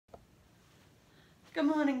Good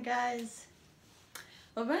morning, guys.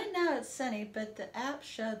 Well, right now it's sunny, but the app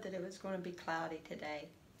showed that it was going to be cloudy today.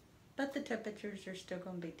 But the temperatures are still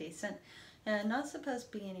going to be decent and not supposed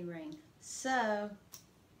to be any rain. So,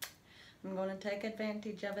 I'm going to take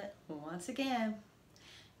advantage of it once again.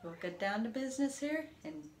 We'll get down to business here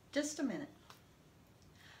in just a minute.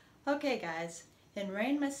 Okay, guys. In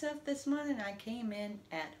rain myself this morning, I came in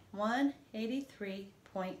at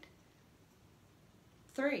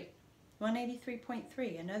 183.3.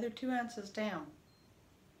 183.3, another 2 ounces down.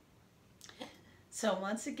 So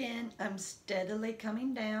once again, I'm steadily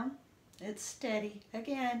coming down. It's steady.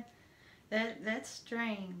 Again, that's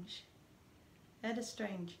strange. That is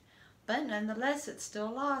strange. But nonetheless, it's still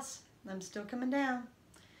a loss. I'm still coming down.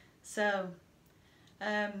 So,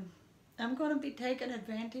 I'm going to be taking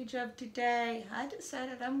advantage of today. I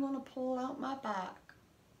decided I'm going to pull out my bike.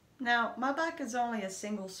 Now, my bike is only a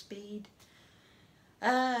single speed.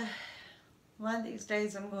 One of these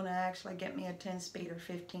days I'm going to actually get me a 10 speed or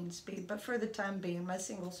 15 speed, but for the time being my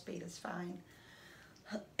single speed is fine.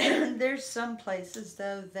 There's some places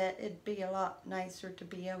though that it'd be a lot nicer to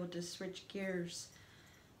be able to switch gears,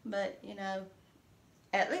 but you know,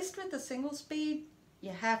 at least with the single speed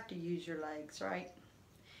you have to use your legs, right?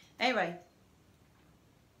 Anyway,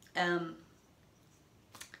 I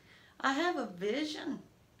have a vision.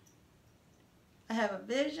 I have a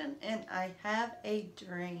vision and I have a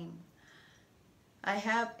dream. I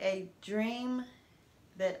have a dream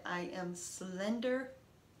that I am slender.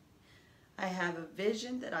 I have a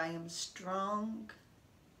vision that I am strong.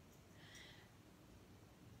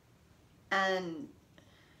 And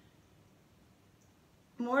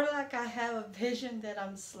more like I have a vision that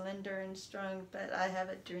I'm slender and strong, but I have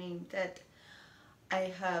a dream that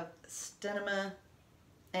I have stamina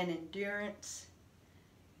and endurance.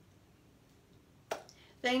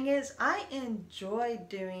 Thing is, I enjoy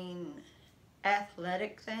doing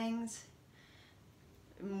athletic things,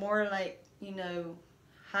 more like, you know,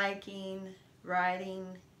 hiking,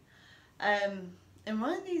 riding, and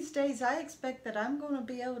one of these days I expect that I'm going to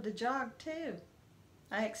be able to jog too.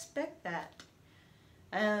 I expect that,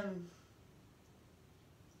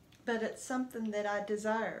 but it's something that I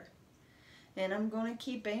desire, and I'm going to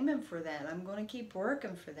keep aiming for that. I'm going to keep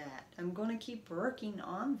working for that. I'm going to keep working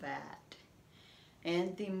on that,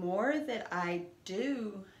 and the more that I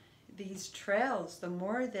do these trails, the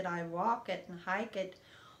more that I walk it and hike it,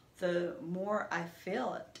 the more I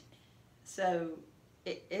feel it. So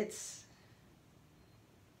it's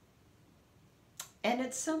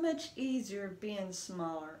so much easier being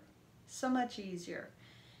smaller, so much easier.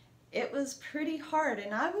 It was pretty hard,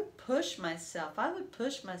 and I would push myself. I would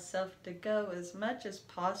push myself to go as much as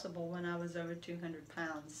possible when I was over 200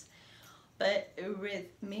 pounds. But with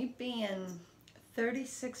me being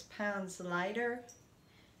 36 pounds lighter,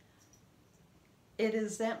 it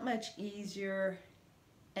is that much easier,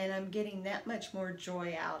 and I'm getting that much more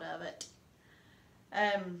joy out of it.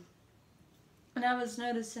 And I was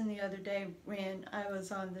noticing the other day when I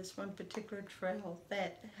was on this one particular trail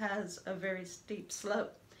that has a very steep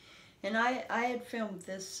slope. And I had filmed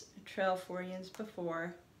this trail for you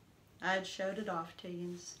before. I had showed it off to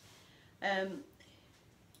you.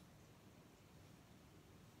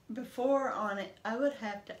 Before on it, I would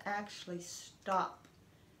have to actually stop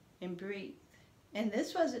and breathe. And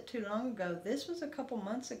this wasn't too long ago. This was a couple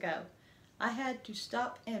months ago. I had to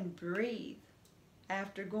stop and breathe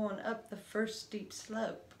after going up the first steep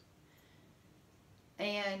slope.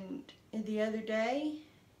 And the other day,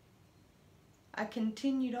 I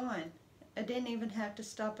continued on. I didn't even have to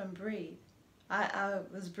stop and breathe. I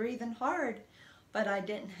was breathing hard, but I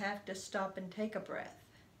didn't have to stop and take a breath.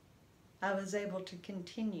 I was able to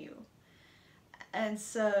continue. And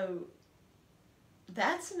so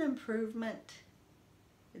that's an improvement.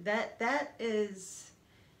 That's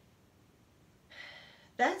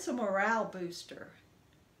a morale booster.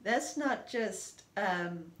 That's not just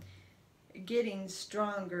getting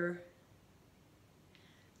stronger.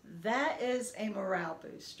 That is a morale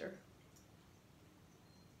booster.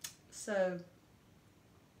 So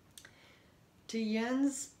to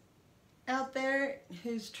yuns out there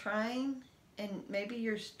who's trying, and maybe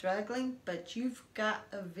you're struggling, but you've got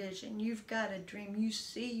a vision, you've got a dream, you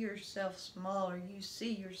see yourself smaller, you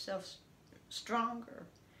see yourself stronger.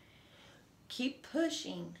 Keep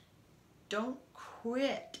pushing. Don't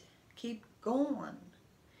quit. Keep going.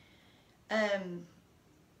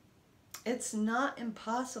 It's not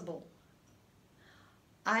impossible.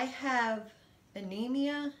 I have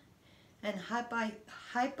anemia and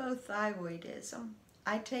hypothyroidism.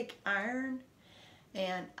 I take iron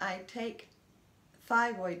and I take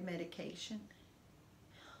thyroid medication,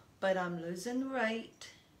 but I'm losing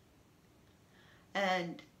weight.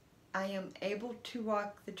 and I am able to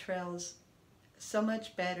walk the trails so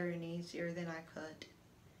much better and easier than I could.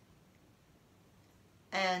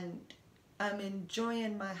 And I'm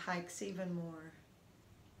enjoying my hikes even more.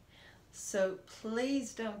 So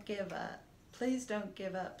please don't give up. Please don't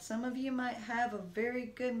give up. Some of you might have a very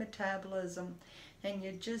good metabolism and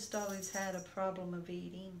you just always had a problem of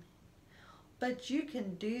eating. But you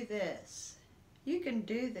can do this. You can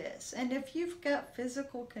do this. And if you've got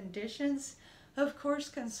physical conditions, of course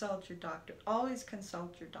consult your doctor. Always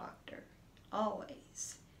consult your doctor.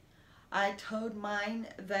 Always. I told mine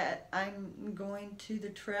that I'm going to the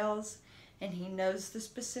trails, and he knows the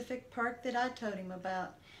specific park that I told him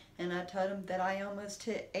about. And I told him that I almost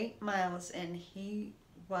hit 8 miles, and he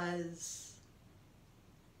was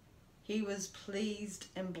pleased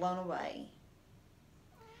and blown away.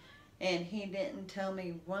 And he didn't tell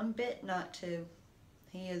me one bit not to.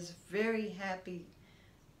 He is very happy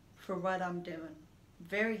for what I'm doing.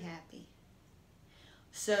 Very happy.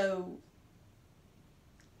 So,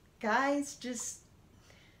 guys, just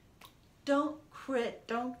don't quit.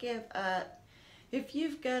 Don't give up. If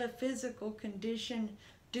you've got a physical condition,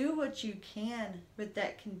 do what you can with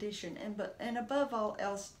that condition. And above all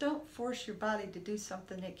else, don't force your body to do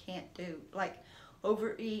something it can't do. Like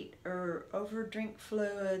overeat or overdrink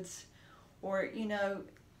fluids, or, you know,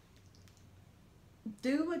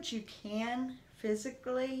 do what you can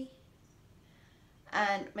physically,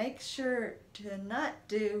 and make sure to not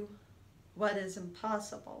do what is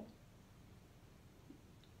impossible.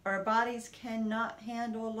 Our bodies cannot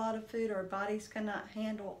handle a lot of food. Our bodies cannot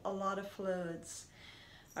handle a lot of fluids.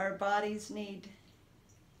 Our bodies need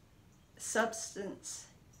substance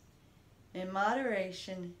in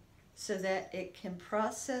moderation so that it can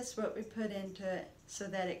process what we put into it, so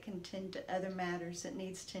that it can tend to other matters it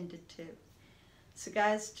needs tended to. So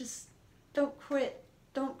guys, just don't quit.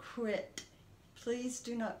 Don't quit. Please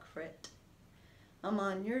do not quit. I'm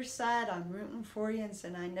on your side. I'm rooting for yins,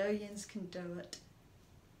 and I know yins can do it.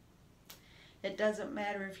 It doesn't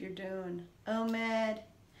matter if you're doing OMAD,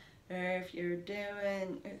 or if you're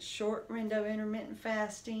doing short window intermittent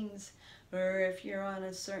fastings, or if you're on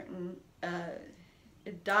a certain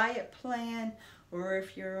diet plan, or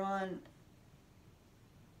if you're on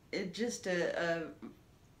just a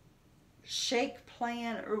shake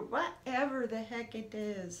plan, or whatever the heck it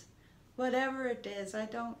is. Whatever it is, I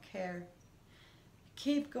don't care.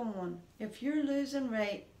 Keep going. If you're losing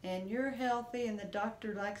weight and you're healthy and the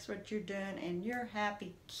doctor likes what you're doing and you're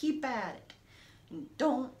happy, keep at it. And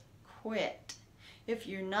don't quit. If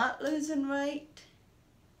you're not losing weight,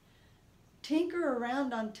 tinker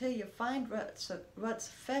around until you find what's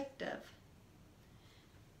effective.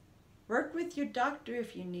 Work with your doctor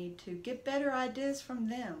if you need to. Get better ideas from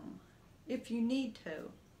them if you need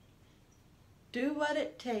to. Do what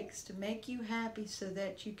it takes to make you happy so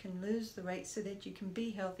that you can lose the weight, so that you can be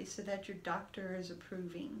healthy, so that your doctor is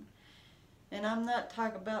approving. And I'm not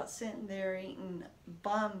talking about sitting there eating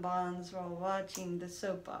bonbons while watching the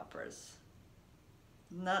soap operas.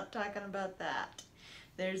 I'm not talking about that.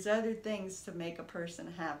 There's other things to make a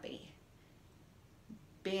person happy.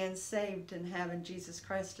 Being saved and having Jesus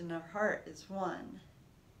Christ in their heart is one.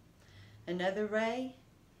 Another way,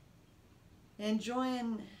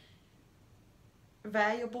 enjoying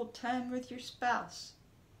valuable time with your spouse,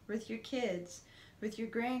 with your kids, with your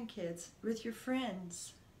grandkids, with your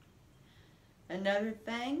friends. Another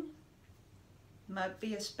thing might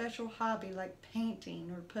be a special hobby like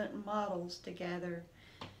painting or putting models together,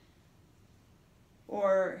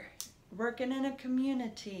 or working in a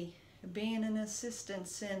community, being an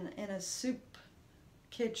assistant in a soup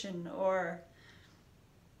kitchen, or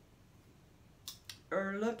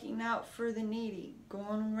looking out for the needy,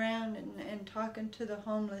 going around and talking to the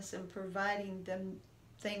homeless and providing them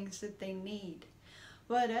things that they need.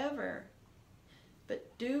 Whatever.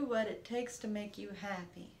 But do what it takes to make you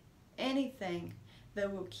happy. Anything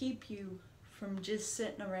that will keep you from just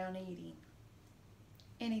sitting around eating.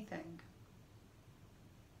 Anything.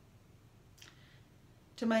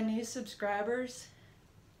 To my new subscribers,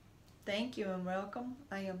 thank you and welcome.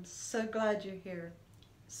 I am so glad you're here.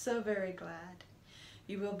 So very glad.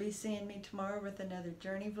 You will be seeing me tomorrow with another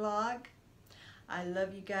journey vlog. I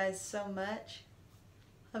love you guys so much.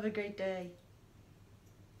 Have a great day.